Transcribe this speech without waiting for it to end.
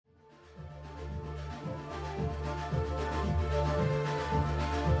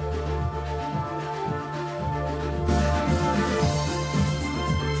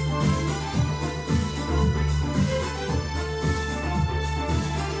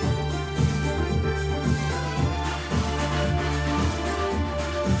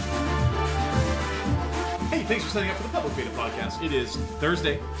Thanks for signing up for the Public Beta Podcast. It is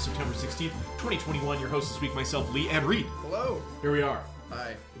Thursday, September 16th, 2021. Your host this week, myself, Lee, and Reed. Hello. Here we are.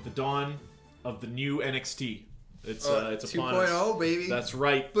 Hi. At the dawn of the new NXT. It's upon 2.0, baby. That's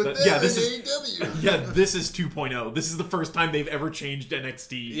right. But this is AEW. Yeah, this is 2.0. This is the first time they've ever changed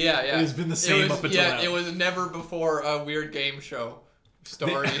NXT. Yeah. It has been the same up until now. It was never before a weird game show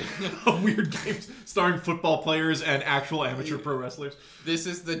story. A weird game starring football players and actual amateur pro wrestlers. This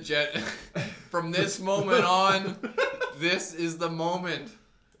is the from this moment on, this is the moment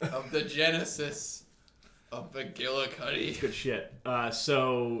of the genesis of McGillicuddy. Good shit.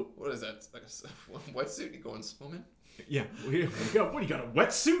 So what is that? Like a wetsuit? You going swimming? Yeah. What do you got? A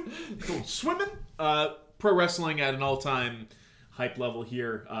wetsuit? You going swimming? Pro wrestling at an all-time hype level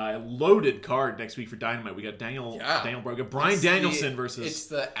here. Loaded card next week for Dynamite. We got Daniel Bryan, Bryan Danielson versus... It's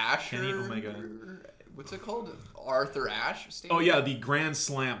the Asher... Kenny Omega. What's it called? Arthur Ashe Stadium? Oh, yeah, the Grand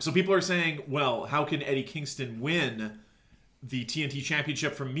Slam. So people are saying, well, how can Eddie Kingston win the TNT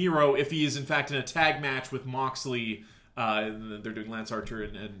Championship from Miro if he is, in fact, in a tag match with Moxley? They're doing Lance Archer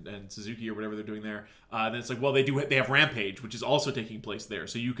and Suzuki or whatever they're doing there. Then it's like, well, they have Rampage, which is also taking place there.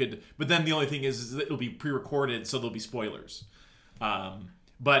 So you could... But then the only thing is that it'll be pre-recorded, so there'll be spoilers.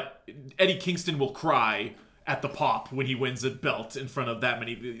 But Eddie Kingston will cry at the pop when he wins a belt in front of that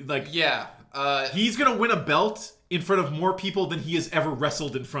many. He's gonna win a belt in front of more people than he has ever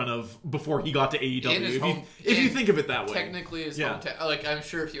wrestled in front of before he got to AEW. If you think of it that way, technically his hometown. Like, I'm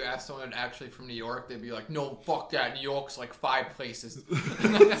sure if you asked someone actually from New York, they'd be like, "No, fuck that. New York's like 5 places."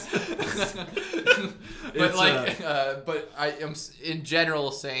 But I am in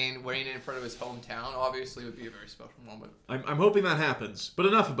general saying winning in front of his hometown obviously would be a very special moment. I'm hoping that happens. But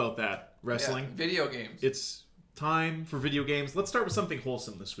enough about that. Wrestling, video games. It's time for video games. Let's start with something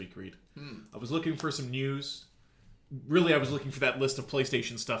wholesome this week, Reed. I was looking for some news. Really, I was looking for that list of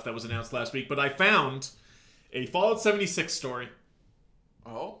PlayStation stuff that was announced last week, but I found a Fallout 76 story.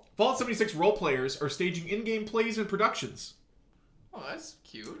 Oh? Fallout 76 role players are staging in-game plays and productions. Oh, that's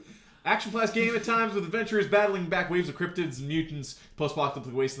cute. Action-packed game at times with adventurers battling back waves of cryptids and mutants,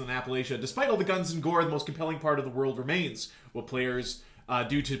 post-apocalyptic wasteland in Appalachia. Despite all the guns and gore, the most compelling part of the world remains what players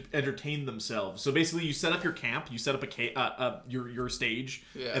do to entertain themselves. So basically, you set up your camp, you set up your stage,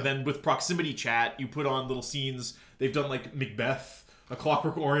 and then with proximity chat, you put on little scenes. They've done like Macbeth, A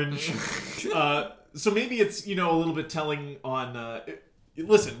Clockwork Orange. So maybe it's a little bit telling on.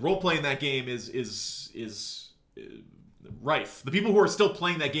 Listen, role playing that game is rife. The people who are still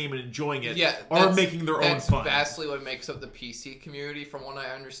playing that game and enjoying it are making their own fun. That's vastly what makes up the PC community, from what I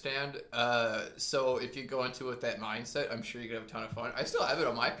understand. So if you go into it with that mindset, I'm sure you're gonna have a ton of fun. I still have it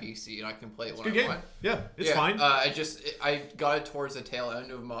on my PC, and I can play it when I want. Yeah, it's fine. I got it towards the tail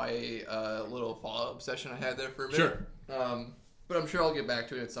end of my little Fallout obsession I had there for a minute. Sure. But I'm sure I'll get back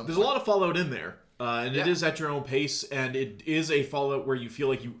to it at some point. There's a lot of Fallout in there. And it is at your own pace, and it is a Fallout where you feel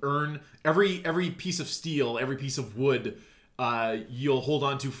like you earn every piece of steel, every piece of wood. You'll hold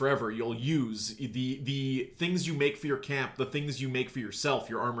on to forever. You'll use the things you make for your camp, the things you make for yourself,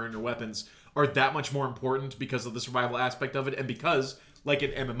 your armor and your weapons, are that much more important because of the survival aspect of it, and because, like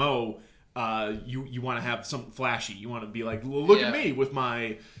an MMO, you want to have something flashy. You want to be like, look at me with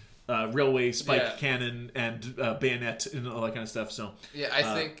my railway spike cannon and bayonet and all that kind of stuff. So I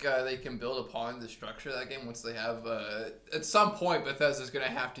think they can build upon the structure of that game once they have. At some point, Bethesda's going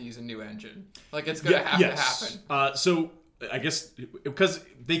to have to use a new engine. Like, it's going to have to happen. So I guess because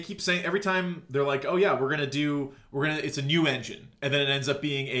they keep saying every time they're like, oh yeah, it's a new engine, and then it ends up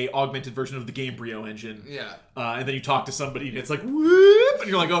being a augmented version of the Gamebryo engine. Yeah. And then you talk to somebody and it's like whoop, and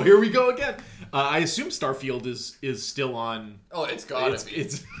you're like, oh, here we go again. I assume Starfield is still on. Oh, it's gotta be.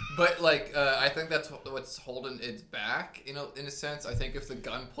 But I think that's what's holding it back. In a sense, I think if the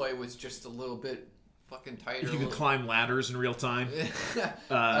gunplay was just a little bit fucking tighter, if you could climb ladders in real time,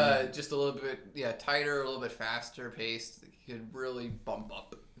 just a little bit tighter, a little bit faster paced, you could really bump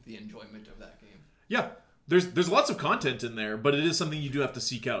up the enjoyment of that game. Yeah. There's lots of content in there, but it is something you do have to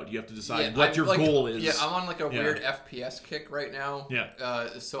seek out. You have to decide what your goal is. Yeah, I'm on a weird FPS kick right now. Yeah.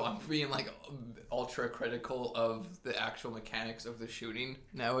 So I'm being ultra critical of the actual mechanics of the shooting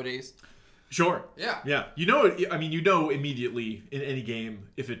nowadays. Sure. Yeah. Yeah. You know immediately in any game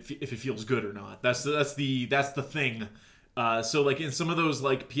if it feels good or not. That's the thing. So in some of those we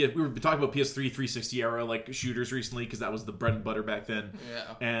were talking about PS3 360 era shooters recently because that was the bread and butter back then.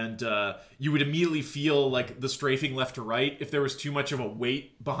 Yeah. And you would immediately feel the strafing left to right if there was too much of a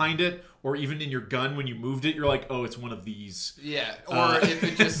weight behind it, or even in your gun when you moved it, you're like, oh, it's one of these. Yeah. Or if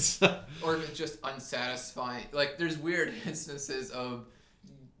it's just unsatisfying. There's weird instances of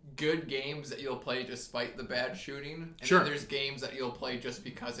good games that you'll play despite the bad shooting, and Sure. then there's games that you'll play just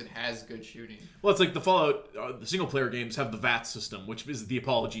because it has good shooting. Well, it's like the Fallout, the single-player games have the VAT system, which is the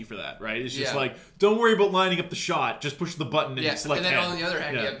apology for that, right? It's just Yeah. like, don't worry about lining up the shot, just push the button and select and then head. on the other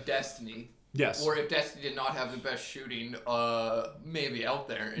hand, Yeah. you have Destiny. Yes. Or if Destiny did not have the best shooting, maybe out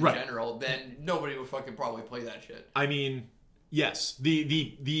there in Right. general, then nobody would fucking probably play that shit. I mean, yes.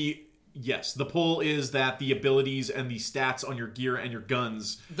 Yes, the poll is that the abilities and the stats on your gear and your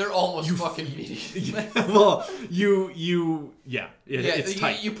guns. They're almost fucking mediocre. Well, it's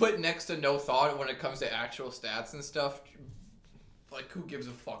tight. You put next to no thought when it comes to actual stats and stuff. Like, who gives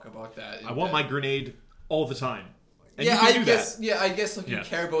a fuck about that? I want my grenade all the time. And yeah, you can I do guess. that. Yeah, I guess like Yeah. you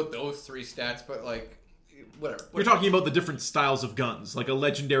care about those 3 stats, but like, whatever. You're talking about the different styles of guns, like a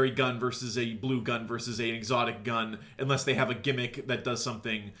legendary gun versus a blue gun versus an exotic gun, unless they have a gimmick that does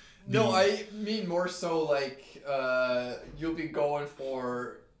something. No, I mean more so like you'll be going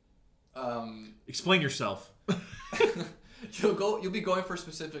for. Explain yourself. You'll be going for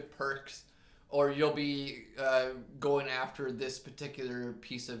specific perks, or you'll be going after this particular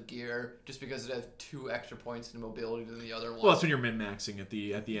piece of gear just because it has 2 extra points in mobility than the other one. Well, that's when you're min-maxing at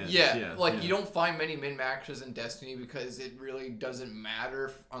the end. Yeah, you don't find many min-maxes in Destiny because it really doesn't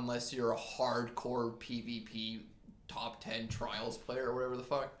matter unless you're a hardcore PvP top 10 trials player or whatever the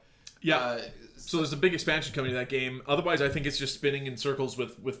fuck. Yeah. So there's a big expansion coming to that game. Otherwise, I think it's just spinning in circles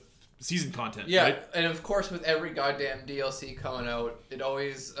with season content. Yeah, right? and of course, with every goddamn DLC coming out, it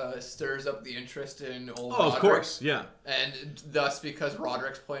always stirs up the interest in old Roderick. Of course, yeah. And thus, because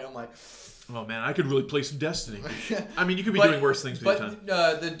Roderick's playing, I'm like, oh man, I could really play some Destiny. I mean, you could be doing worse things with your time.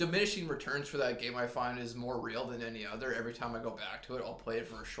 But the diminishing returns for that game, I find, is more real than any other. Every time I go back to it, I'll play it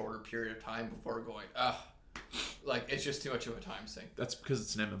for a shorter period of time before going, like, it's just too much of a time sink. That's because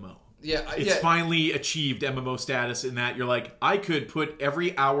it's an MMO. Yeah, It's finally achieved MMO status in that you're like, I could put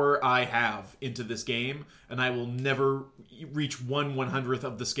every hour I have into this game, and I will never reach 1/100th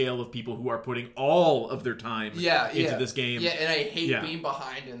of the scale of people who are putting all of their time into this game. Yeah, and I hate being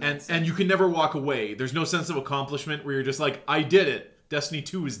behind in that and you can never walk away. There's no sense of accomplishment where you're just like, I did it. Destiny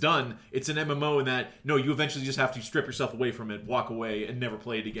 2 is done. It's an MMO in that, no, you eventually just have to strip yourself away from it, walk away, and never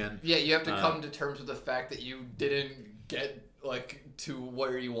play it again. Yeah, you have to come to terms with the fact that you didn't get to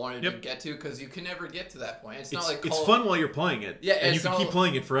where you wanted to get to, because you can never get to that point. It's not like it's fun while you're playing it. Yeah, and you can keep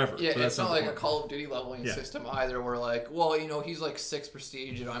playing it forever. Yeah, but it's not like a point. Call of Duty leveling system either, where like, well, he's like 6th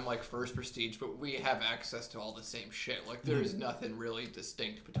prestige and I'm like 1st prestige, but we have access to all the same shit. Like, there is nothing really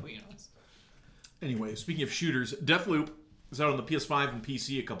distinct between us. Anyway, speaking of shooters, Deathloop was out on the PS5 and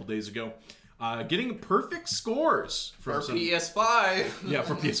PC a couple days ago. Getting perfect scores for PS5. Yeah,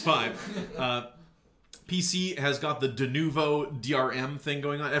 for PS5. PC has got the de novo DRM thing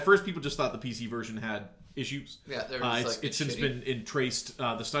going on. At first, people just thought the PC version had issues. Yeah, it's since been traced.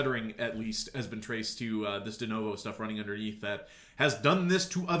 The stuttering, at least, has been traced to this de novo stuff running underneath that has done this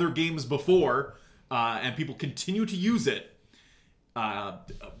to other games before, and people continue to use it.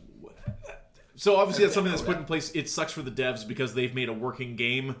 So obviously that's something that's put in place. It sucks for the devs because they've made a working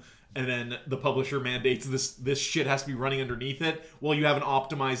game, and then the publisher mandates this shit has to be running underneath it. Well, you haven't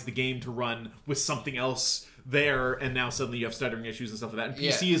optimized the game to run with something else there, and now suddenly you have stuttering issues and stuff like that. And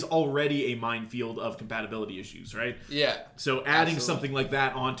PC is already a minefield of compatibility issues, right? Yeah. So adding something like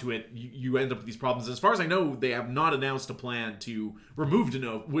that onto it, you end up with these problems. As far as I know, they have not announced a plan to remove de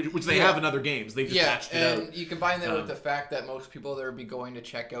novo, which they have in other games. They've just patched it out. And you combine that with the fact that most people that will be going to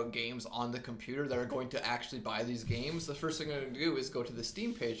check out games on the computer that are going to actually buy these games, the first thing they're going to do is go to the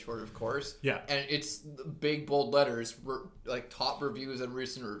Steam page for it, of course. Yeah. And it's big, bold letters, like top reviews and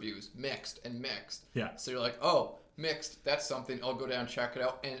recent reviews, mixed and mixed. Yeah. So you're like, oh, mixed, that's something, I'll go down and check it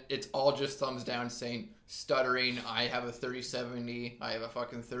out. And it's all just thumbs down saying, stuttering, I have a 3070, I have a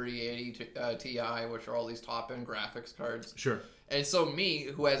fucking 3080 Ti, which are all these top-end graphics cards. Sure. And so me,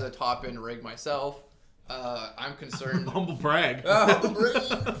 who has a top-end rig myself, I'm concerned. Humble brag. Humble brag,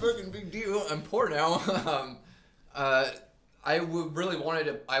 fucking big deal. I'm poor now. I really wanted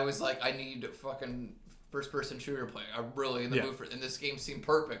to. I was like, I need a fucking first-person shooter play. I'm really in the mood for it, and this game seemed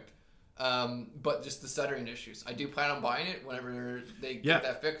perfect. But just the stuttering issues. I do plan on buying it whenever they get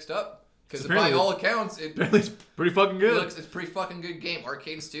that fixed up. Because by all accounts, it's pretty fucking good. It's a pretty fucking good game.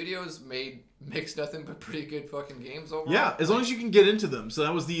 Arcane Studios makes nothing but pretty good fucking games overall. Yeah, as long as you can get into them. So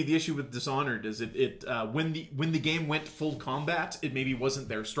that was the issue with Dishonored. Is when the game went full combat, it maybe wasn't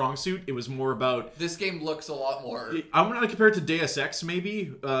their strong suit. It was more about this game looks a lot more. I'm gonna compare it to Deus Ex,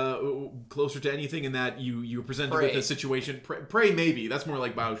 maybe closer to anything in that you presented with a situation. Prey maybe that's more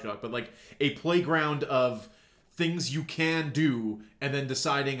like BioShock, but like a playground of things you can do, and then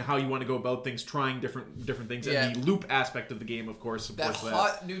deciding how you want to go about things, trying different things. And the loop aspect of the game, of course, supports that.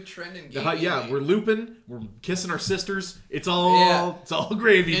 Hot new trend in gaming. We're looping, we're kissing our sisters. It's all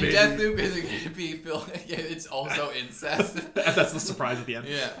gravy, baby. Deathloop isn't going to be it's also incest. That's the surprise at the end.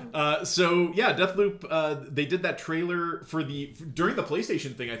 Deathloop. They did that trailer during the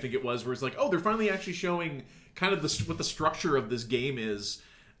PlayStation thing, I think it was, where it's like, oh, they're finally actually showing kind of what the structure of this game is.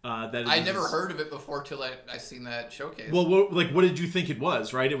 I never heard of it before till I seen that showcase. Well, what did you think it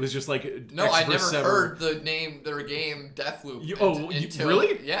was? Right? It was just like I never heard their game Deathloop. Until,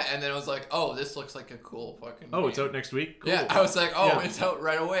 really? Yeah, and then I was like, oh, this looks like a cool fucking. Game. It's out next week. Cool. Yeah, I was like, it's out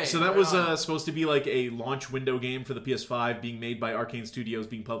right away. So that was supposed to be like a launch window game for the PS5, being made by Arcane Studios,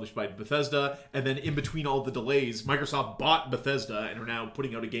 being published by Bethesda, and then in between all the delays, Microsoft bought Bethesda and are now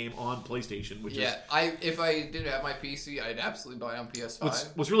putting out a game on PlayStation. If I didn't have my PC, I'd absolutely buy it on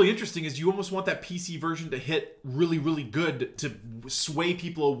PS5. What's really interesting is you almost want that PC version to hit really, really good to sway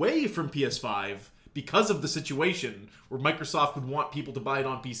people away from PS5 because of the situation where Microsoft would want people to buy it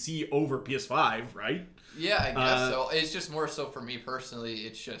on PC over PS5, right? Yeah, I guess so. It's just more so for me personally.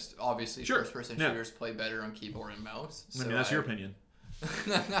 It's just obviously first-person shooters play better on keyboard and mouse. So that's your opinion.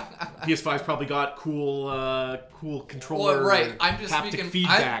 PS5's probably got cool controller. Well, right.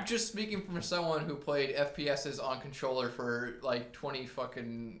 Feedback. I'm just speaking from someone who played FPSs on controller for like 20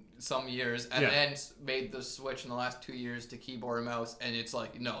 fucking some years, and then made the switch in the last 2 years to keyboard and mouse, and it's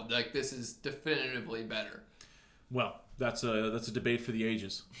like, no, like this is definitively better. Well, that's a debate for the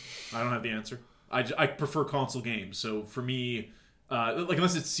ages. I don't have the answer. I prefer console games, so for me,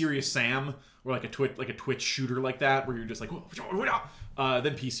 unless it's Serious Sam or like a Twitch shooter like that, where you're just like,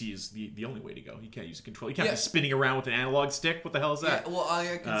 then PC is the only way to go. You can't use a controller. You can't be spinning around with an analog stick. What the hell is that? Yeah, well,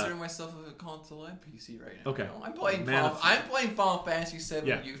 I consider myself a console and PC right now. Okay, I'm playing Final Fantasy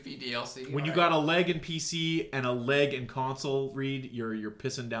VII Yuffie DLC. When you got a leg in PC and a leg in console, Reed, you're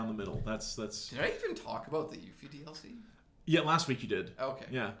pissing down the middle. That's. Did I even talk about the Yuffie DLC? Yeah, last week you did. Okay.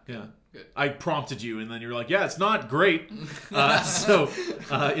 Yeah. Good. I prompted you, and then you're like, "Yeah, it's not great." In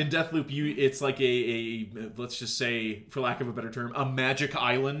Deathloop, it's like a let's just say, for lack of a better term, a magic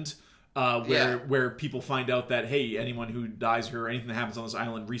island where people find out that, hey, anyone who dies or anything that happens on this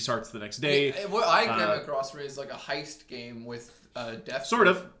island restarts the next day. Yeah, what I came across is like a heist game with death. Sort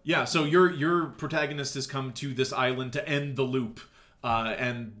of, yeah. So your protagonist has come to this island to end the loop.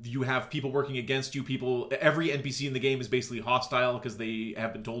 And you have people working against you. Every NPC in the game is basically hostile because they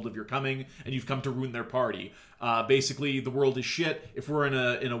have been told of your coming, and you've come to ruin their party. Basically, the world is shit. If we're on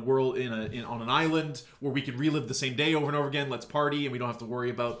an island where we can relive the same day over and over again, let's party, and we don't have to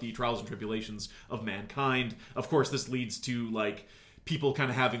worry about the trials and tribulations of mankind. Of course, this leads to like people kind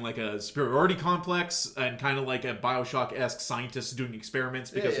of having like a superiority complex and kind of like a Bioshock-esque scientists doing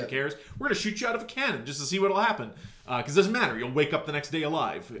experiments because who cares? We're going to shoot you out of a cannon just to see what'll happen. Because it doesn't matter. You'll wake up the next day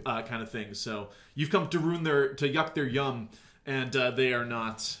alive kind of thing. So you've come to yuck their yum, and they are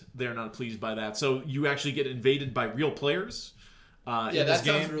not pleased by that. So you actually get invaded by real players. That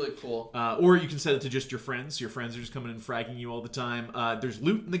sounds really cool. Or you can set it to just your friends. Your friends are just coming and fragging you all the time. There's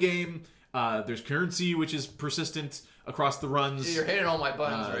loot in the game. There's currency, which is persistent across the runs. You're hitting all my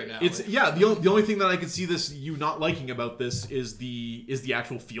buttons right now. The only thing that I could see you not liking about this is the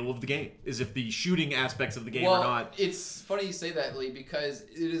actual feel of the game. Is if the shooting aspects of the game are not. It's funny you say that, Lee, because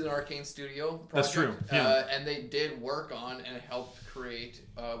it is an Arcane Studio project. That's true. Yeah. And they did work on and helped create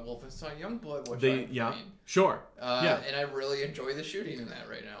Wolfenstein Youngblood, which sure. And I really enjoy the shooting in that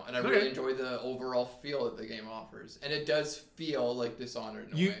right now, and I really enjoy the overall feel that the game offers, and it does feel like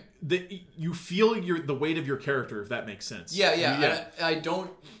Dishonored in a way. You feel the weight of your character, if that makes sense. Yeah. I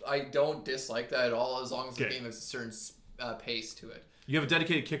don't dislike that at all, as long as the game has a certain pace to it. You have a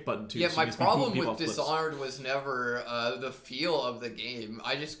dedicated kick button too. Yeah, so my problem with Dishonored was never the feel of the game.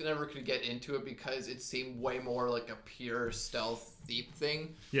 I just never could get into it because it seemed way more like a pure stealth thief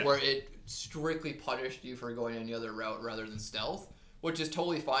thing, where it strictly punished you for going any other route rather than stealth, which is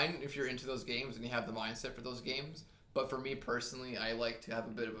totally fine if you're into those games and you have the mindset for those games. But for me personally, I like to have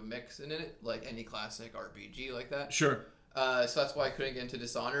a bit of a mix in it, like any classic RPG like that. Sure. So that's why I couldn't get into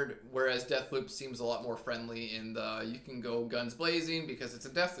Dishonored, whereas Deathloop seems a lot more friendly in the you can go guns blazing because it's a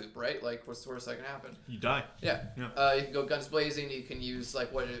Deathloop, right? Like, what's the worst that can happen? You die. Yeah. You can go guns blazing, you can use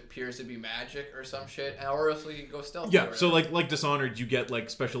like what appears to be magic or some shit, or else you can go stealth. Yeah, so like Dishonored, you get like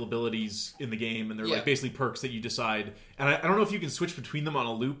special abilities in the game, and they're like basically perks that you decide. And I don't know if you can switch between them on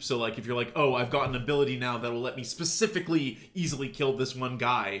a loop, so like if you're like, oh, I've got an ability now that will let me specifically easily kill this one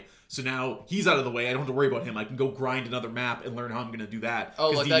guy. So now he's out of the way. I don't have to worry about him. I can go grind another map and learn how I'm going to do that. Oh,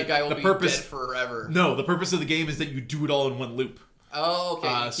 like that guy will be dead forever. No, the purpose of the game is that you do it all in one loop. Oh,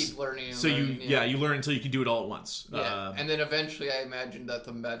 okay. You keep learning. And so learning, you learn until you can do it all at once. Yeah, and then eventually, I imagine that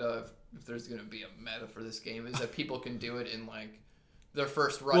the meta, if there's going to be a meta for this game, is that people can do it in like their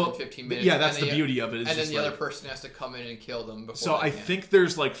first run in 15 minutes. Yeah, that's the beauty of it. And then the other person has to come in and kill them before. So I think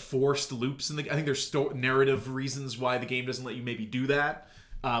there's like forced loops in the. I think there's narrative reasons why the game doesn't let you maybe do that.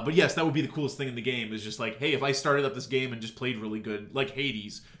 But yes, that would be the coolest thing in the game. Is just like, hey, if I started up this game and just played really good, like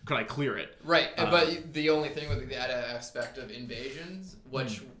Hades, could I clear it? Right, but the only thing with the aspect of invasions,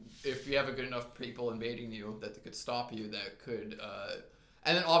 which if you have a good enough people invading you that could stop you, that could,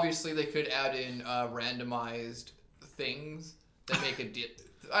 and then obviously they could add in randomized things that make it.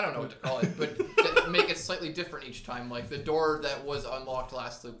 I don't know what to call it, but that make it slightly different each time. Like the door that was unlocked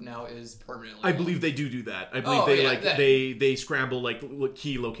last loop now is permanently. I believe they do that. I believe they scramble like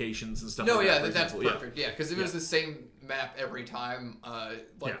key locations and stuff. No, like yeah, that, that's perfect. Yeah, because if it was the same map every time,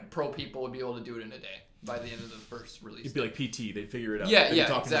 pro people would be able to do it in a day by the end of the first release. It'd be like PT. They'd figure it out. Yeah, they'd yeah,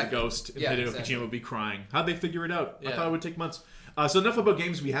 talking exactly. to the ghost, and Hideo Kojima would be crying. How'd they figure it out? Yeah. I thought it would take months. So enough about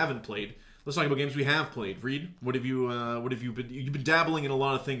games we haven't played. Let's talk about games we have played. Reed, what have you been? You've been dabbling in a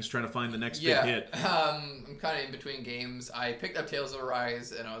lot of things, trying to find the next big hit. I'm kind of in between games. I picked up Tales of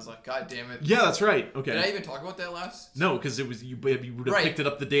Arise, and I was like, God damn it! Yeah, that's right. Okay. Did I even talk about that last? No, because it was you would have picked it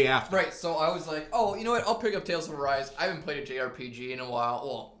up the day after. Right. So I was like, oh, you know what? I'll pick up Tales of Arise. I haven't played a JRPG in a while.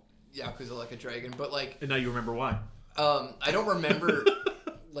 Well, yeah, because I like a dragon, but like. And now you remember why? I don't remember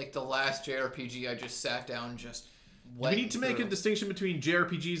like the last JRPG I just sat down just. Do we need to make a distinction between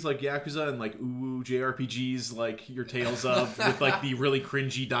JRPGs like Yakuza and like ooh JRPGs like your Tales of with like the really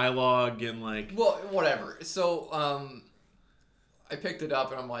cringy dialogue and like. Well, whatever. So I picked it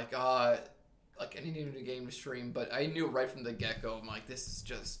up and I'm like, like I need a new game to stream, but I knew right from the get-go, I'm like, this is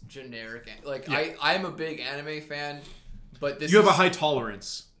just generic. Like I'm a big anime fan, but this you have a high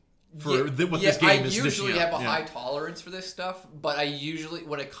tolerance for what this game is. I usually have a high tolerance for this stuff, but I usually,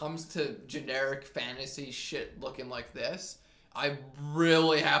 when it comes to generic fantasy shit looking like this, I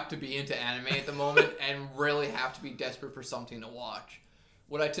really have to be into anime at the moment and really have to be desperate for something to watch.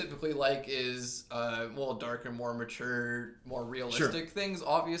 What I typically like is, darker, more mature, more realistic things,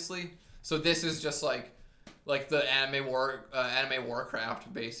 obviously. So this is just like the anime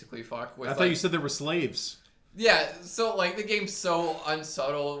Warcraft, basically. I thought you said there were slaves. Yeah, so like the game's so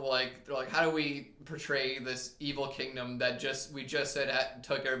unsubtle. Like they're like, how do we portray this evil kingdom that we just said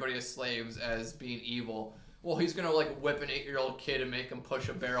took everybody as slaves as being evil? Well, he's gonna like whip an 8-year-old kid and make him push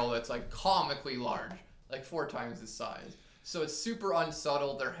a barrel that's like comically large, like 4 times his size. So it's super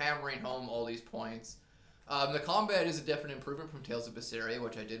unsubtle. They're hammering home all these points. The combat is a definite improvement from Tales of Berseria,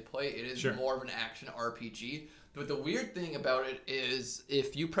 which I did play. It is more of an action RPG. But the weird thing about it is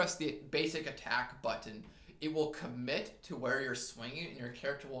if you press the basic attack button, it will commit to where you're swinging and your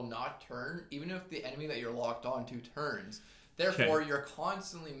character will not turn, even if the enemy that you're locked onto turns. Therefore, you're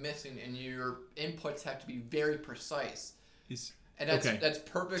constantly missing and your inputs have to be very precise. And that's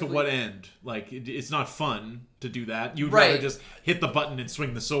perfectly... To what end? Like, it's not fun to do that. You'd rather just hit the button and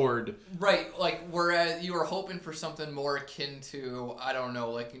swing the sword. Right. Like, whereas you were hoping for something more akin to, I don't know,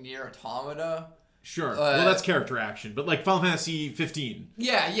 like Nier Automata. Sure. Well, that's character action, but like Final Fantasy 15.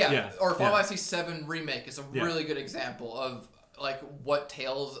 Yeah. Or Final Fantasy 7 Remake is a really good example of like what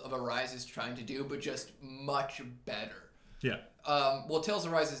Tales of Arise is trying to do, but just much better. Yeah. Tales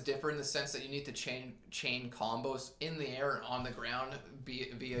of Arise is different in the sense that you need to chain combos in the air and on the ground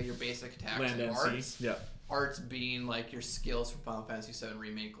via your basic attacks and arts. Yeah. Arts being like your skills from Final Fantasy 7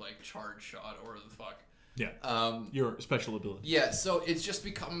 Remake, like Charge Shot or the fuck. Yeah. Your special ability. Yeah. So it just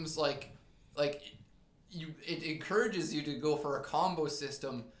becomes like it encourages you to go for a combo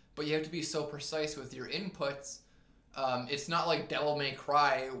system, but you have to be so precise with your inputs. It's not like Devil May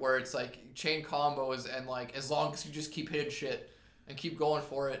Cry where it's like chain combos and like as long as you just keep hitting shit and keep going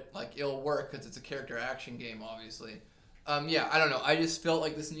for it, like it'll work because it's a character action game, obviously. I don't know. I just felt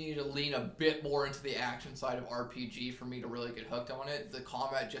like this needed to lean a bit more into the action side of RPG for me to really get hooked on it. The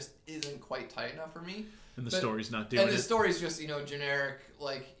combat just isn't quite tight enough for me. And the story's not doing it. And the story's just, generic.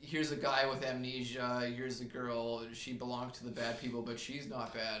 Like, here's a guy with amnesia. Here's a girl. She belongs to the bad people, but she's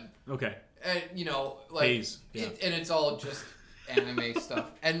not bad. Okay. And, like... Haze. Yeah. And it's all just anime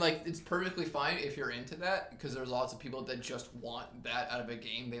stuff. And, like, it's perfectly fine if you're into that, because there's lots of people that just want that out of a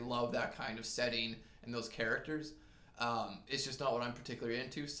game. They love that kind of setting and those characters. It's just not what I'm particularly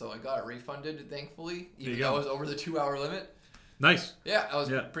into, so I got it refunded, thankfully, even though I was over the 2-hour limit. Nice. Yeah, I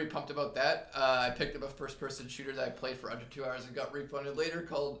was pretty pumped about that. I picked up a first-person shooter that I played for under 2 hours and got refunded later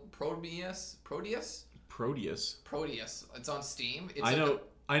called Proteus. Proteus. It's on Steam.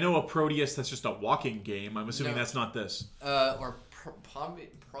 I know a Proteus that's just a walking game. I'm assuming that's not this. Or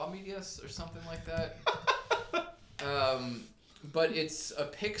Prometheus or something like that. but it's a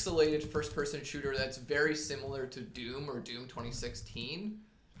pixelated first-person shooter that's very similar to Doom or Doom 2016.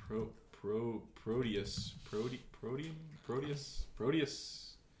 Proteus.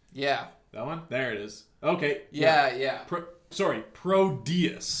 Yeah. That one? There it is. Okay. Yeah.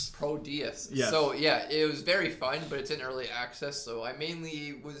 Prodeus. Prodeus. Yes. So, yeah, it was very fun, but it's in early access, so I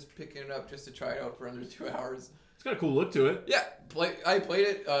mainly was picking it up just to try it out for under 2 hours. It's got a cool look to it. Yeah, I played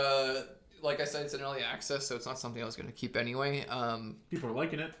it. Like I said, it's in early access, so it's not something I was going to keep anyway. People are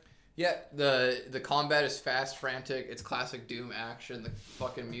liking it. Yeah, the combat is fast, frantic. It's classic Doom action. The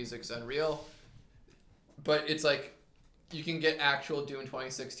fucking music's unreal. But it's like, you can get actual Doom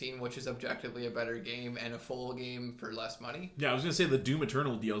 2016, which is objectively a better game and a full game for less money. Yeah, I was going to say the Doom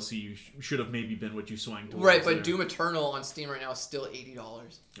Eternal DLC should have maybe been what you swung towards. Right, but there. Doom Eternal on Steam right now is still $80.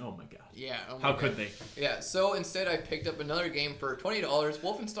 Oh my god. Yeah. How could they? Yeah, so instead I picked up another game for $20,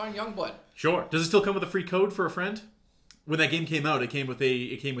 Wolfenstein Youngblood. Sure. Does it still come with a free code for a friend? When that game came out, it came with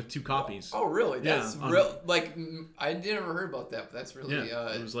 2 copies. Oh, really? That's yeah, real. Like, I never heard about that, but that's really.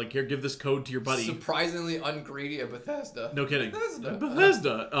 Yeah, it was like, here, give this code to your buddy. Surprisingly ungreedy of Bethesda. No kidding.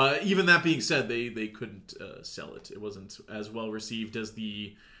 Bethesda. Even that being said, they couldn't sell it. It wasn't as well received as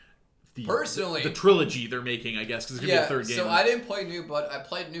the personally the trilogy they're making, I guess, because it's gonna be a third game. So I didn't play New Blood. I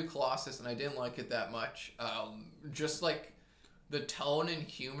played New Colossus, and I didn't like it that much. Just like the tone and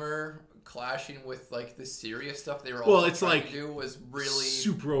humor clashing with like the serious stuff they were also trying to do was really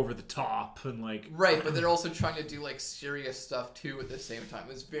super over the top and like right, but they're also trying to do like serious stuff too at the same time.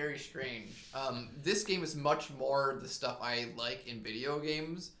 It was very strange. This game is much more the stuff I like in video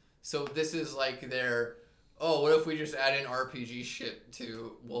games. So this is like their what if we just add in RPG shit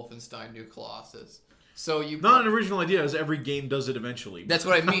to Wolfenstein New Colossus? So you not an original idea, as every game does it eventually. That's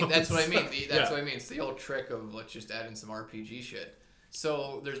what I mean. That's what I mean. What I mean. It's the old trick of let's just add in some RPG shit.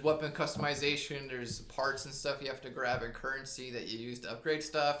 So there's weapon customization, there's parts and stuff you have to grab and currency that you use to upgrade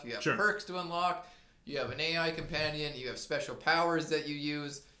stuff. You have perks to unlock. You have an AI companion. You have special powers that you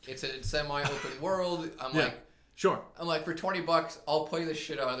use. It's a semi-open world. I'm like, for $20, I'll play the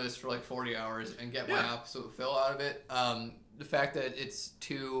shit out of this for like 40 hours and get my absolute fill out of it. The fact that it's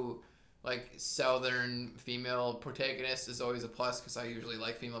 2 like southern female protagonists is always a plus because I usually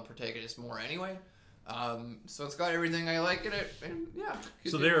like female protagonists more anyway. So it's got everything I like in it, and yeah.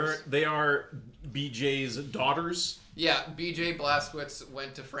 So they are BJ's daughters. Yeah, BJ Blazkowicz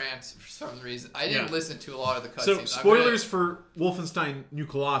went to France for some reason. I didn't listen to a lot of the cutscenes. So spoilers for Wolfenstein New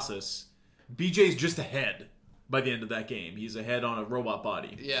Colossus. BJ's just ahead by the end of that game. He's ahead on a robot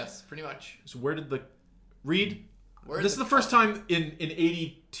body. Yes, pretty much. So where did the Reed? This is the first time in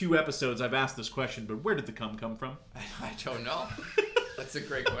 82 episodes I've asked this question, but where did the cum come from? I don't know. That's a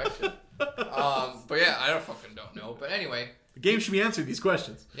great question. But yeah, I don't know. But anyway, the game should be answering these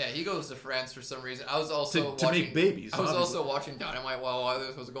questions. Yeah, he goes to France for some reason. I was also to make babies. I was also watching Dynamite while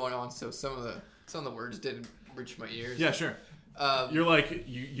this was going on, so some of the words didn't reach my ears. Yeah, sure. You're like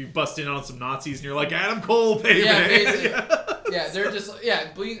you bust in on some Nazis and you're like Adam Cole, baby. Yeah, basically. Yeah, they're just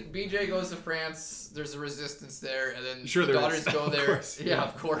BJ goes to France. There's a resistance there, and then the daughters go there. Course,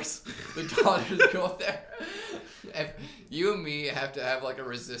 of course, the daughters go there. You and me have to have like a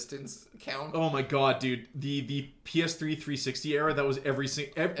resistance count. Oh my god, dude! The PS3 360 era, that was every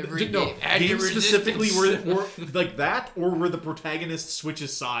game. Games specifically were like that, or were the protagonist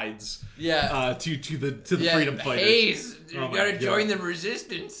switches sides? Yeah. To the freedom fighters. Hayes, you gotta join the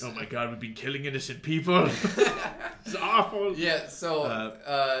resistance. Oh my god, we've been killing innocent people. It's awful. Yeah. So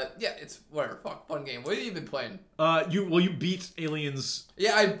it's whatever. Fuck, fun game. What have you been playing? You beat Aliens.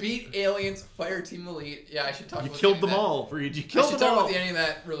 Yeah, I beat Aliens Fireteam Elite. Yeah, I should talk. You killed them all. You killed them all. Talk about the ending of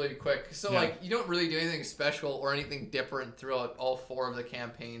that really quick. So you don't really do anything special or anything different throughout all 4 of the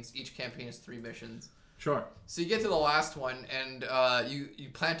campaigns. Each campaign has 3 missions. Sure. So you get to the last one, and you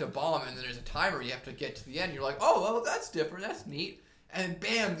plant a bomb, and then there's a timer. You have to get to the end. You're like, oh, well, that's different. That's neat. And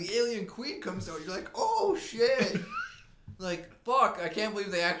bam, the alien queen comes out. You're like, oh shit. Like, fuck, I can't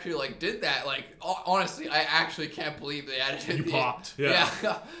believe they actually like did that. Like, honestly, I actually can't believe they added it. You popped. Yeah.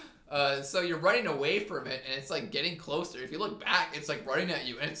 So you're running away from it, and it's like getting closer. If you look back, it's like running at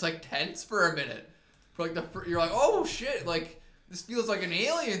you, and it's like tense for a minute. For like you're like, oh shit, like this feels like an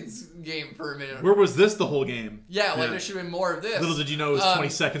Aliens game for a minute. Where was this the whole game? Yeah, like there should have been more of this. Little did you know it was 20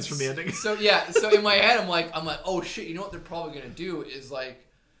 seconds from the ending. So in my head, I'm like, oh shit, you know what they're probably gonna do is like,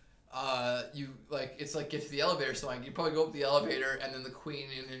 it's like get to the elevator. So like you probably go up the elevator, and then the queen,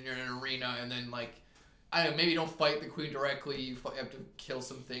 and then you're in an arena, and then like. I don't know, maybe you don't fight the queen directly. You have to kill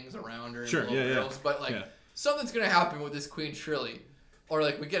some things around her. Sure, But something's gonna happen with this queen surely, or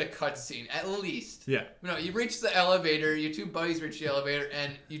like we get a cutscene at least. Yeah. You reach the elevator. Your 2 buddies reach the elevator,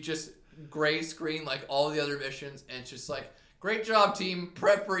 and you just gray screen like all the other missions, and it's just like great job, team.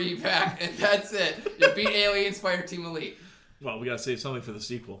 Prep for evac, and that's it. You beat Aliens Fire Team Elite. Well, we gotta save something for the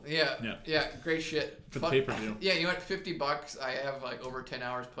sequel. Yeah, great shit. For the pay-per-view. Yeah, you know what? $50. I have like over 10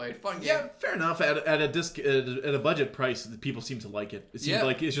 hours played. Fun game. Yeah, fair enough. At a budget price, people seem to like it. It seems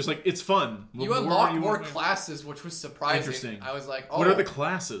like it's just like it's fun. You unlock more classes, which was surprising. Interesting. I was like, oh. What are the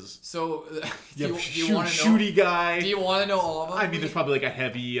classes? So, do you want to know? Shooty guy. Do you want to know all of them? I mean, there's probably like a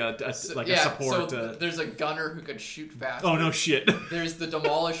heavy, a support. So there's a gunner who could shoot fast. Oh no shit. There's the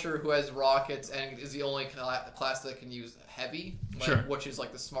demolisher who has rockets and is the only class that can use heavy, which is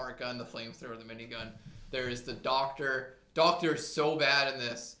like the smart gun, the flamethrower, the minigun. There is the doctor. Doctor is so bad in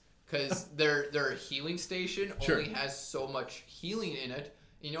this because their healing station only has so much healing in it.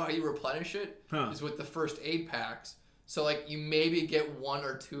 You know how you replenish it is with the first aid packs. So like you maybe get 1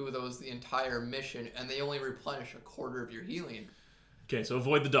 or 2 of those the entire mission, and they only replenish a quarter of your healing. Okay, so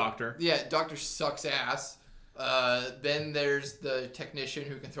avoid the doctor. Yeah, doctor sucks ass. Then there's the technician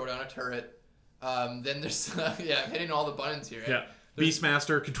who can throw down a turret. Then there's I'm hitting all the buttons here. Right? Yeah.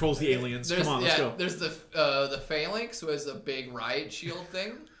 Beastmaster controls the aliens. Come on, let's go. There's the Phalanx, who has a big riot shield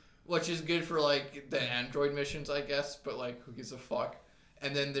thing, which is good for like the android missions, I guess. But like, who gives a fuck?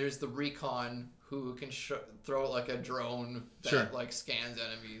 And then there's the Recon, who can throw like a drone that like scans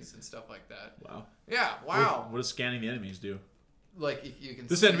enemies and stuff like that. Wow. Yeah. Wow. What does scanning the enemies do? Like you can.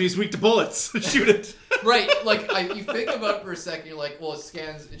 This enemy is weak to bullets. Shoot it. Right. Like you think about it for a second. You're like, well,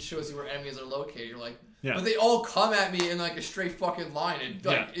 it shows you where enemies are located. You're like, but they all come at me in like a straight fucking line.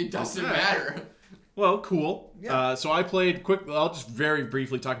 It doesn't matter. Well, cool. Yeah. So I played quick. I'll just very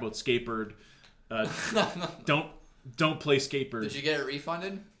briefly talk about Skatebird. Don't play Skatebird. Did you get it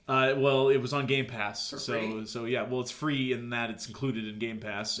refunded? Well, it was on Game Pass, so yeah. Well, it's free in that it's included in Game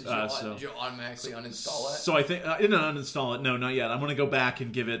Pass. Did you automatically uninstall it? So I think I didn't uninstall it. No, not yet. I'm gonna go back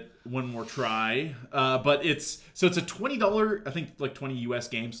and give it one more try. But it's a $20, I think, like 20 US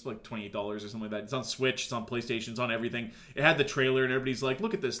games, like $28 or something like that. It's on Switch, it's on PlayStation, it's on everything. It had the trailer, and everybody's like,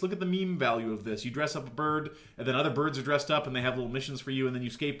 "Look at this! Look at the meme value of this. You dress up a bird, and then other birds are dressed up, and they have little missions for you, and then you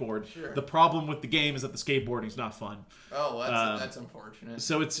skateboard." Sure. The problem with the game is that the skateboarding's not fun. Oh, that's unfortunate.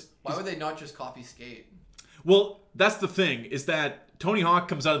 So why would they not just copy Skate? Well, that's the thing, is that Tony Hawk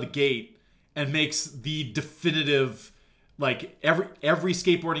comes out of the gate and makes the definitive, like, every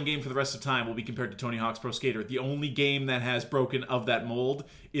skateboarding game for the rest of time will be compared to Tony Hawk's Pro Skater. The only game that has broken of that mold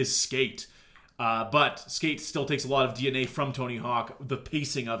is Skate. But Skate still takes a lot of DNA from Tony Hawk, the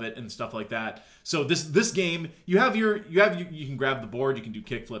pacing of it and stuff like that. So this game, you can grab the board, you can do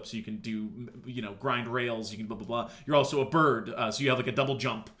kickflips, you can do grind rails, you can blah blah blah. You're also a bird, so you have like a double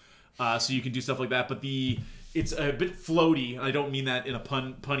jump, so you can do stuff like that. But it's a bit floaty. I don't mean that in a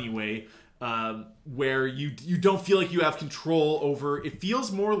punny way, where you don't feel like you have control over. It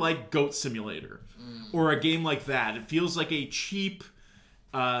feels more like Goat Simulator or a game like that. It feels like a cheap.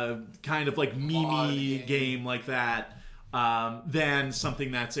 Kind of like meme game like that, than something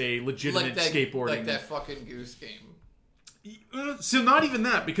that's a legitimate skateboarding. Like that fucking Goose game. So not even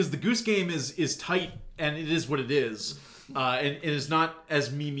that, because the Goose game is tight and it is what it is, and it is not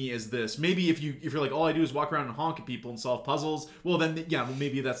as memey as this. Maybe if you're like, all I do is walk around and honk at people and solve puzzles, well then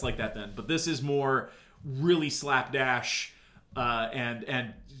maybe that's like that then. But this is more really slapdash,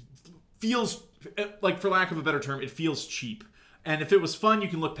 and feels like, for lack of a better term, it feels cheap. And if it was fun, you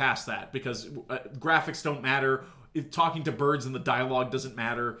can look past that, because graphics don't matter. Talking to birds and the dialogue doesn't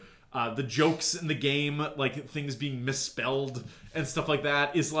matter. The jokes in the game, like things being misspelled and stuff like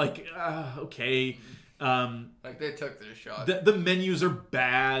that, is like, okay. Like they took their shot. The menus are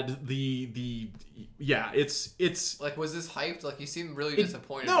bad. It's like, was this hyped? Like, you seem really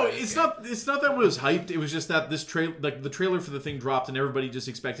disappointed. No, it's not. It's not that it was hyped. It was just that this the trailer for the thing dropped, and everybody just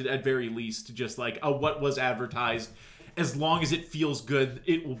expected, at very least, just like what was advertised. As long as it feels good,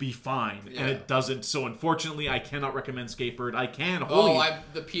 it will be fine, and it doesn't. So unfortunately, I cannot recommend Skatebird. I can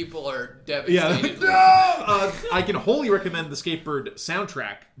the people are devastated. Yeah, I can wholly recommend the Skatebird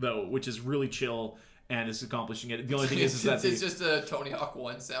soundtrack though, which is really chill and is accomplishing it. The only thing is that it's just a Tony Hawk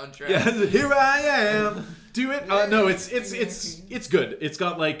 1 soundtrack. Yeah, here I am. Do it. No, it's good. It's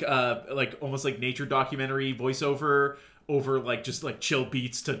got like almost like nature documentary voiceover. Over like just like chill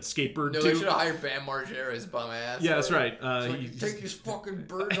beats to Skatebird. No, they should have hired Bam Margera, his bum ass. Yeah, that's right. Take these fucking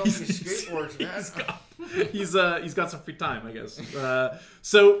birds off these skateboards, man. He's got some free time, I guess.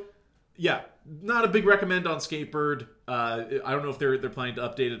 So yeah, not a big recommend on Skatebird. I don't know if they're planning to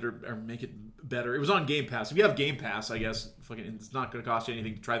update it or make it better. It was on Game Pass. If you have Game Pass, I guess it's not going to cost you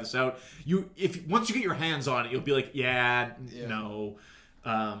anything to try this out. Once you get your hands on it, you'll be like, no.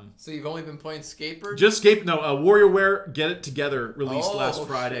 So you've only been playing Skateboard? Just WarioWare Get It Together released last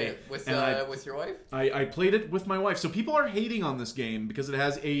Friday. With your wife? I played it with my wife. So people are hating on this game because it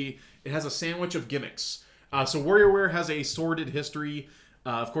has a sandwich of gimmicks. So WarioWare has a sordid history.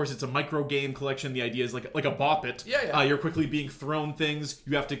 Of course, it's a micro game collection. The idea is like a Bop It. Yeah. You're quickly being thrown things.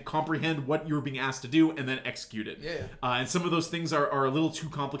 You have to comprehend what you're being asked to do and then execute it. Yeah. And some of those things are a little too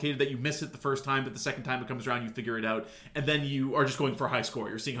complicated that you miss it the first time, but the second time it comes around, you figure it out. And then you are just going for a high score.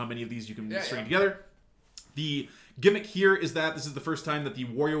 You're seeing how many of these you can string together. The gimmick here is that this is the first time that the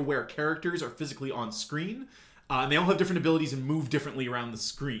WarioWare characters are physically on screen. And they all have different abilities and move differently around the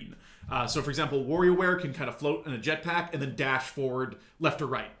screen. So, for example, WarioWare can kind of float in a jetpack and then dash forward left or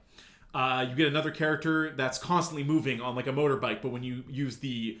right. You get another character that's constantly moving on like a motorbike, but when you use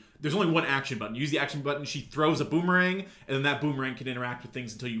there's only one action button. You use the action button, she throws a boomerang, and then that boomerang can interact with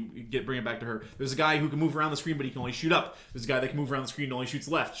things until you bring it back to her. There's a guy who can move around the screen, but he can only shoot up. There's a guy that can move around the screen and only shoots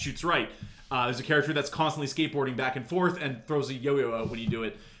left, shoots right. There's a character that's constantly skateboarding back and forth and throws a yo-yo out when you do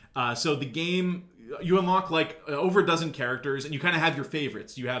it. So the game... You unlock like over a dozen characters, and you kind of have your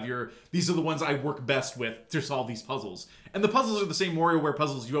favorites. You have these are the ones I work best with to solve these puzzles. And the puzzles are the same WarioWare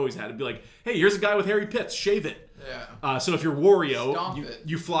puzzles you always had. It'd be like, hey, here's a guy with hairy pits, shave it. Yeah. So if you're Wario,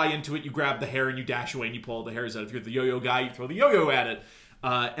 you fly into it, you grab the hair, and you dash away, and you pull all the hairs out. If you're the yo-yo guy, you throw the yo-yo at it,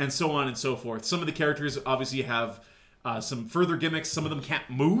 and so on and so forth. Some of the characters obviously have some further gimmicks. Some of them can't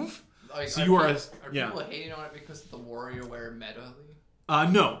move. Like, so you are people hating on it because of the WarioWare meta?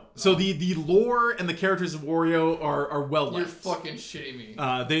 No. So the lore and the characters of Wario are well liked. You're fucking shitting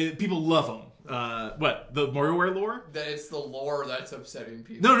me. People love them. What? The WarioWare lore? That it's the lore that's upsetting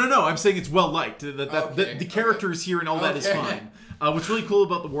people. No. I'm saying it's well liked. The characters here and all that is fine. What's really cool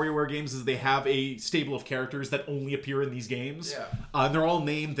about the WarioWare games is they have a stable of characters that only appear in these games. Yeah. And they're all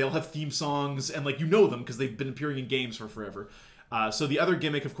named. They'll have theme songs, and like you know them because they've been appearing in games for forever. So the other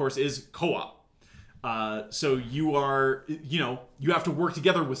gimmick, of course, is co-op. So you are, you have to work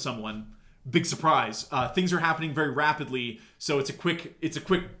together with someone. Big surprise. Things are happening very rapidly. So it's a quick,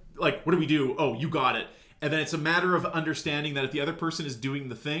 like, what do we do? Oh, you got it. And then it's a matter of understanding that if the other person is doing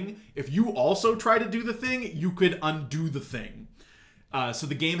the thing, if you also try to do the thing, you could undo the thing. So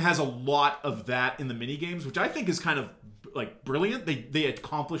the game has a lot of that in the mini games, which I think is kind of like brilliant. They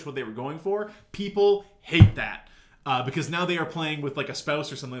accomplished what they were going for. People hate that. Because now they are playing with like a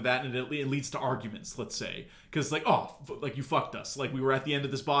spouse or something like that, and it leads to arguments, let's say. Because like, like you fucked us. Like we were at the end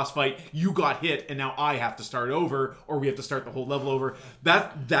of this boss fight, you got hit, and now I have to start over, or we have to start the whole level over.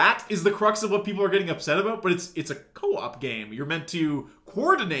 That is the crux of what people are getting upset about, but it's a co-op game. You're meant to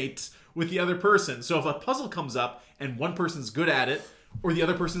coordinate with the other person. So if a puzzle comes up and one person's good at it, or the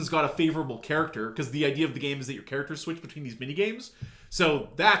other person's got a favorable character, because the idea of the game is that your characters switch between these mini games. So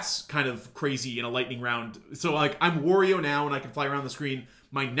that's kind of crazy in a lightning round. So like I'm Wario now and I can fly around the screen.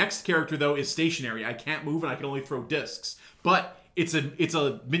 My next character though is stationary. I can't move and I can only throw discs. But it's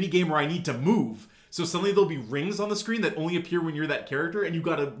a mini game where I need to move. So suddenly there'll be rings on the screen that only appear when you're that character, and you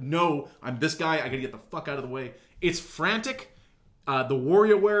gotta know I'm this guy. I gotta get the fuck out of the way. It's frantic. The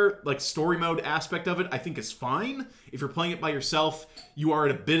WarioWare like story mode aspect of it, I think, is fine. If you're playing it by yourself, you are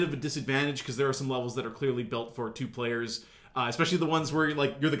at a bit of a disadvantage because there are some levels that are clearly built for two players. Especially the ones where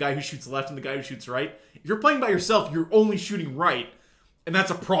you're the guy who shoots left and the guy who shoots right. If you're playing by yourself, you're only shooting right, and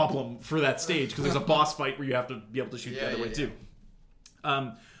that's a problem for that stage because there's a boss fight where you have to be able to shoot the other way too.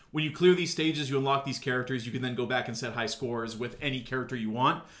 When you clear these stages, you unlock these characters. You can then go back and set high scores with any character you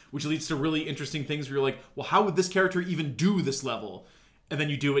want, which leads to really interesting things where you're like, well, how would this character even do this level? And then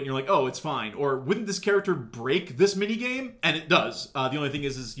you do it and you're like, oh, it's fine. Or wouldn't this character break this minigame? And it does. The only thing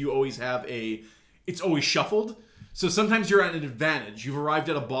is you always have it's always shuffled. So sometimes you're at an advantage. You've arrived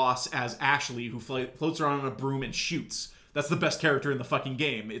at a boss as Ashley, who floats around on a broom and shoots. That's the best character in the fucking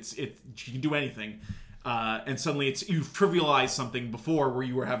game. She can do anything. And suddenly you've trivialized something before where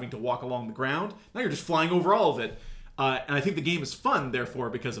you were having to walk along the ground. Now you're just flying over all of it. And I think the game is fun, therefore,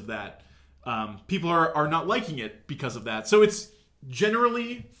 because of that. People are not liking it because of that. So it's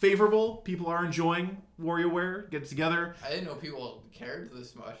generally favorable. People are enjoying WarioWare. Get it together. I didn't know people cared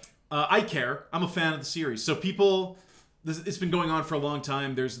this much. I care. I'm a fan of the series. So it's been going on for a long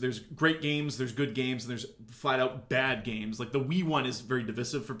time. There's great games, there's good games, and there's flat out bad games. Like the Wii one is very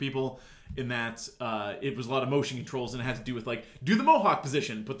divisive for people in that it was a lot of motion controls, and it had to do with like do the mohawk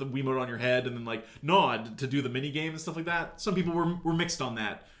position, put the Wiimote on your head, and then like nod to do the mini game and stuff like that. Some people were mixed on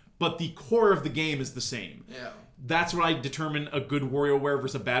that, but the core of the game is the same. Yeah. That's what I determine a good WarioWare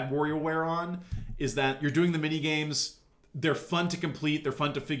versus a bad WarioWare on, is that you're doing the mini games. They're fun to complete. They're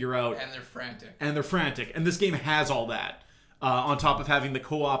fun to figure out. And they're frantic. And this game has all that. on top of having the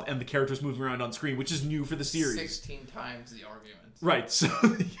co-op and the characters moving around on screen, which is new for the series. 16 times the arguments. Right, so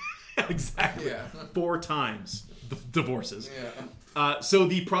exactly. Yeah. 4 times the divorces. Yeah. So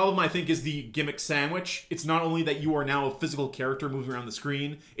the problem, I think, is the gimmick sandwich. It's not only that you are now a physical character moving around the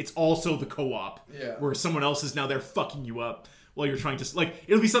screen, it's also the co-op. Yeah. Where someone else is now there fucking you up while you're trying to... Like,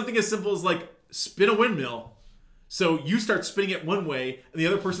 it'll be something as simple as, like, spin a windmill. So you start spinning it one way, and the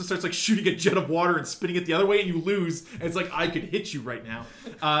other person starts, like, shooting a jet of water and spinning it the other way, and you lose. And it's like, I could hit you right now.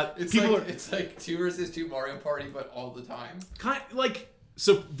 It's like 2 versus 2 Mario Party, but all the time.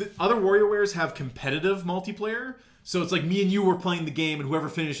 So the other WarioWares have competitive multiplayer. So it's like me and you were playing the game, and whoever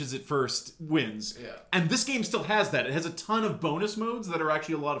finishes it first wins. Yeah. And this game still has that. It has a ton of bonus modes that are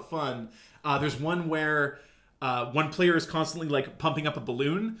actually a lot of fun. There's one where one player is constantly like pumping up a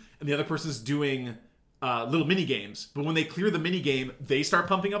balloon, and the other person's doing little mini games. But when they clear the mini game, they start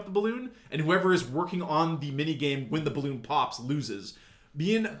pumping up the balloon, and whoever is working on the mini game when the balloon pops loses.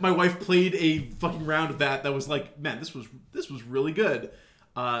 Me and my wife played a fucking round of that was like, man, this was really good.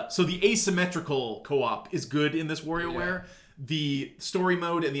 So the asymmetrical co-op is good in this WarioWare. Yeah. The story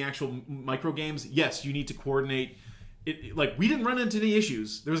mode and the actual micro games, yes, you need to coordinate. Like, we didn't run into any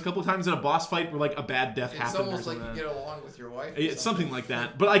issues. There was a couple of times in a boss fight where, like, a bad death happened. It's almost like you get along with your wife. It's something like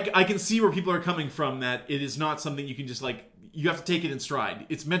that. But I can see where people are coming from, that it is not something you can just, like, you have to take it in stride.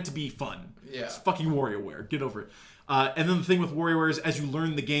 It's meant to be fun. Yeah. It's fucking WarioWare. Get over it. And then the thing with WarioWare is, as you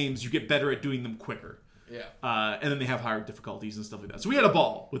learn the games, you get better at doing them quicker. Yeah. And then they have higher difficulties and stuff like that. So we had a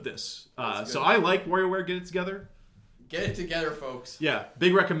ball with this. So I like WarioWare. Get it together. Get it together, folks. Yeah,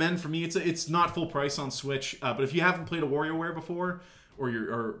 big recommend for me. It's not full price on Switch, but if you haven't played a WarioWare before,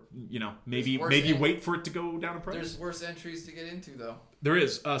 maybe wait for it to go down in price. There's worse entries to get into, though. There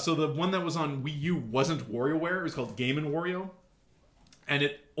is. So the one that was on Wii U wasn't WarioWare. It was called Game & Wario, and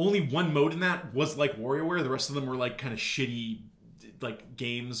only one mode in that was like WarioWare. The rest of them were like kind of shitty, like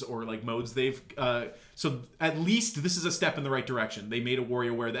games or like modes they've. So at least this is a step in the right direction. They made a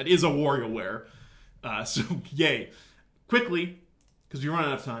WarioWare that is a WarioWare. So yay. Quickly, because we run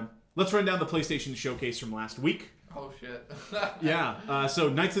out of time, let's run down the PlayStation Showcase from last week. Oh, shit. Yeah. So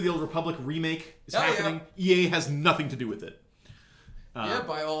Knights of the Old Republic remake is happening. Yeah. EA has nothing to do with it.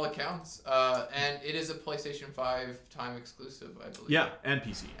 By all accounts. And it is a PlayStation 5 time exclusive, I believe. Yeah, and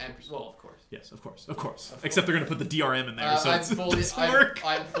PC. Well, of course. Yes, of course. Except they're going to put the DRM in there, so I'm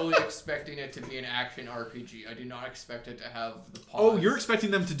fully expecting it to be an action RPG. I do not expect it to have the pause. Oh, you're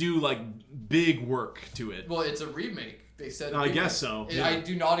expecting them to do, like, big work to it. Well, it's a remake. They said I guess so. Yeah. I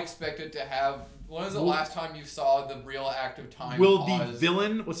do not expect it to have... When was the last time you saw the real active time Will pause? the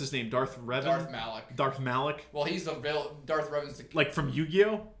villain... What's his name? Darth Revan? Darth Malak. Well, he's the villain. Darth Revan's the... Like from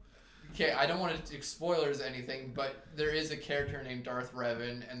Yu-Gi-Oh? Okay, I don't want to spoilers anything, but there is a character named Darth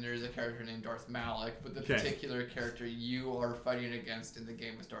Revan, and there is a character named Darth Malak, but the particular character you are fighting against in the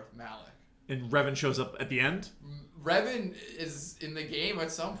game is Darth Malak. And Revan shows up at the end? Revan is in the game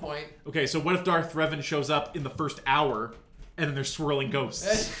at some point. Okay, so what if Darth Revan shows up in the first hour, and then there's swirling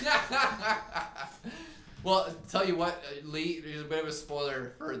ghosts? Well, tell you what, Lee, there's a bit of a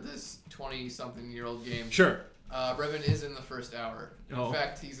spoiler for this 20-something-year-old game. Sure. Revan is in the first hour. In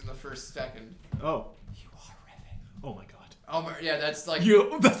fact, he's in the first second. Oh. You are Revan. Oh my god. Oh my, yeah, that's like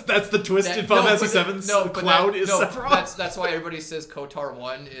that's the twist in Final Fantasy VII's Cloud is Sephiroth. That's why everybody says KOTOR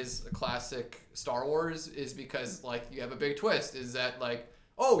 1 is a classic Star Wars, is because like you have a big twist. Is that like,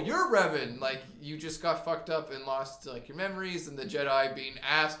 oh, you're Revan, like you just got fucked up and lost like your memories, and the Jedi being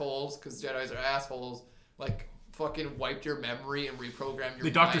assholes because Jedis are assholes, like fucking wiped your memory and reprogrammed your They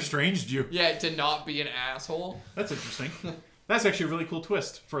Doctor Stranged you. Yeah, to not be an asshole. That's interesting. That's actually a really cool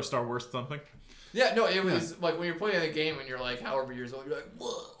twist for a Star Wars something. Yeah, no, it was like when you're playing the game and you're like however years old, you're like,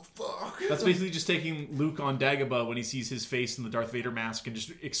 whoa, fuck. That's basically just taking Luke on Dagobah when he sees his face in the Darth Vader mask and just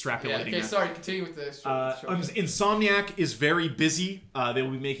extrapolating that. Okay, sorry, continue with this. Insomniac is very busy. They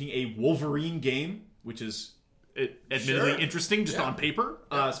will be making a Wolverine game, which is admittedly interesting just on paper.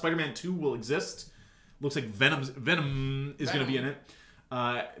 Spider-Man 2 will exist. Looks like Venom is going to be in it.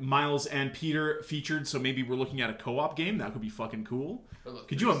 Miles and Peter featured, so maybe we're looking at a co-op game. That could be fucking cool.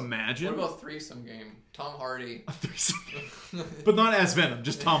 Could you imagine? What about a threesome game? Tom Hardy. A threesome game. But not as Venom,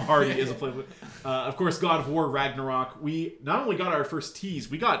 just Tom Hardy as a player. Of course, God of War Ragnarok. We not only got our first tease,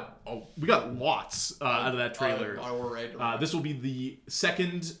 we got lots out of that trailer. God of War Ragnarok. This will be the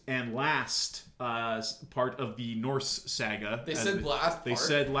second and last part of the Norse saga. They said last part? They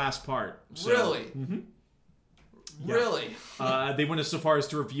said last part. So, really? Mm-hmm. Yeah. Really? They went so far as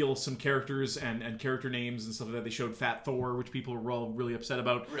to reveal some characters and character names and stuff like that. They showed Fat Thor, which people were all really upset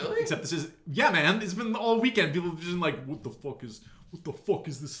about. Really? Except this is... Yeah, man. It's been all weekend. People have just been like, what the fuck is what the fuck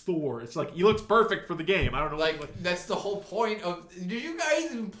is this Thor? It's like, he looks perfect for the game. I don't know. Like, that's the whole point of... Did you guys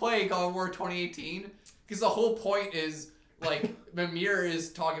even play God of War 2018? Because the whole point is, like, Mimir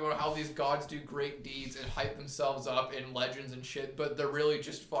is talking about how these gods do great deeds and hype themselves up in legends and shit, but they're really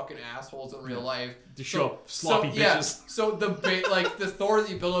just fucking assholes in real life. To show up sloppy bitches. Yeah, so the Thor that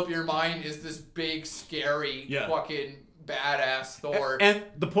you build up in your mind is this big, scary, fucking badass Thor. And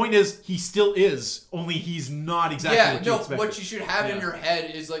the point is, he still is, only he's not exactly what you expected. What you should have in your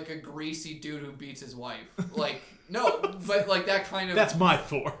head is like a greasy dude who beats his wife. Like, no, but like that kind of... That's my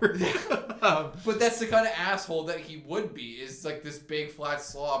Thor. But that's the kind of asshole that he would be, is like this big flat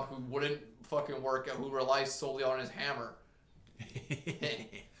slob who wouldn't fucking work out, who relies solely on his hammer.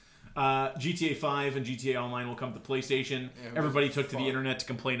 GTA 5 and GTA Online will come to PlayStation. Everybody took to the internet to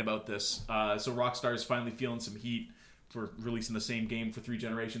complain about this. So Rockstar's finally feeling some heat for releasing the same game for 3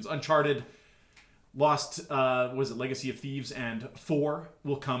 generations. Uncharted, Lost, Legacy of Thieves, and 4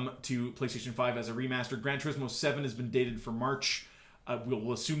 will come to PlayStation 5 as a remaster. Gran Turismo 7 has been dated for March.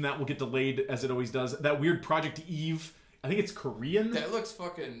 We'll assume that will get delayed, as it always does. That weird Project Eve, I think it's Korean. That looks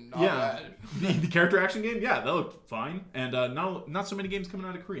fucking not bad. The character action game, that looked fine. And not so many games coming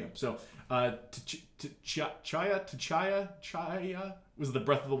out of Korea. So, Chaya was the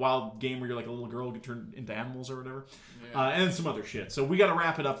Breath of the Wild game where you're like a little girl get turned into animals or whatever. And some other shit. So we got to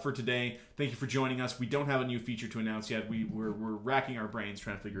wrap it up for today. Thank you for joining us. We don't have a new feature to announce yet. We're racking our brains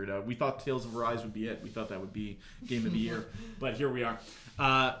trying to figure it out. We thought Tales of Arise would be it. We thought that would be Game of the Year. But here we are.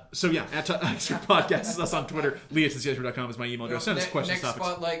 At Podcast is us on Twitter. Lee@CCSR.com is my email address. Send us questions, next topics.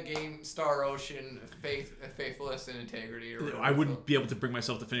 Spotlight game, Star Ocean, Faithless and Integrity. Or I wouldn't be able to bring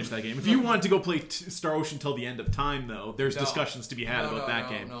myself to finish that game. If you want to go play Star Ocean till the end of time, though, there's discussions to be had about that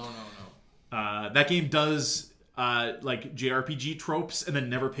game. No. That game does like JRPG tropes and then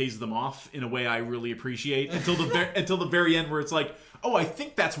never pays them off in a way I really appreciate until the very end, where it's like, oh, I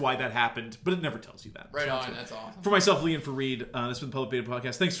think that's why that happened, but it never tells you that. Right on, that's awesome. For myself, Lee, and for Reed, this has been the Public Beta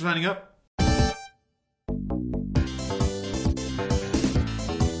Podcast. Thanks for signing up.